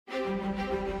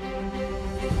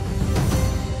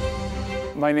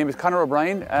My name is Conor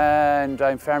O'Brien and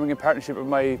I'm farming in partnership with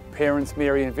my parents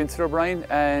Mary and Vincent O'Brien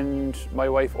and my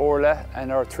wife Orla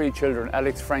and our 3 children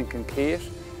Alex, Frank and Kate.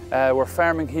 We're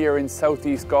farming here in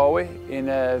southeast Galway in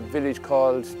a village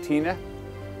called Tynagh.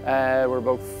 We're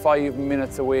about 5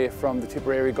 minutes away from the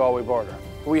Tipperary-Galway border.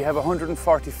 We have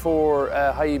 144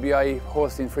 high EBI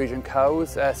Holstein Friesian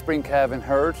cows, spring calf and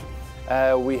herd.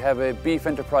 We have a beef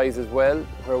enterprise as well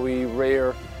where we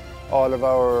rear all of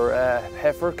our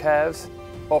heifer calves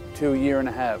up to 1.5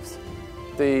 years.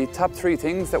 The top 3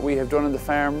 things that we have done on the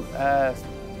farm,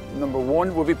 number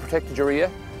 1 will be protected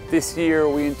urea. This year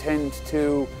we intend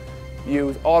to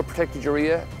use all protected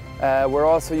urea. We're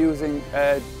also using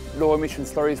low-emission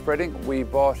slurry spreading. We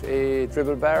bought a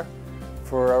dribble bar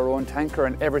for our own tanker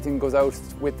and everything goes out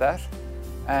with that.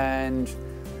 And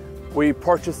we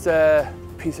purchased a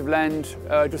piece of land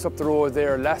just up the road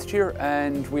there last year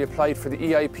and we applied for the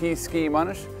EIP scheme on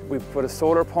it. We put a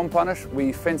solar pump on it.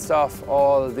 We fenced off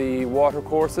all the water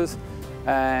courses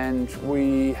and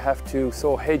we have to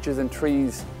sow hedges and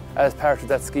trees as part of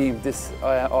that scheme this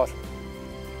autumn.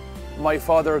 My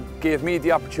father gave me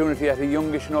the opportunity at a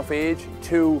youngish enough age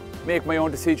to make my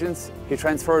own decisions. He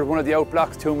transferred one of the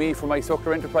outblocks to me for my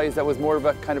suckler enterprise that was more of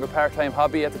a kind of a part-time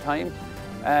hobby at the time.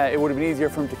 It would have been easier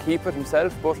for him to keep it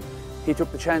himself, but he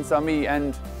took the chance on me,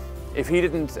 and if he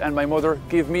didn't and my mother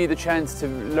give me the chance to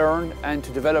learn and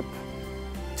to develop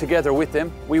together with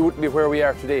them, we wouldn't be where we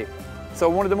are today. So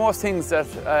one of the most things that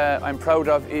I'm proud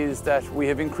of is that we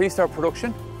have increased our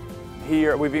production.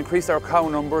 Here we've increased our cow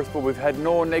numbers, but we've had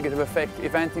no negative effect.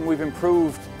 If anything, we've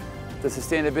improved the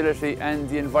sustainability and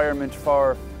the environment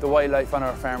for the wildlife on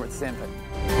our farm at the same time.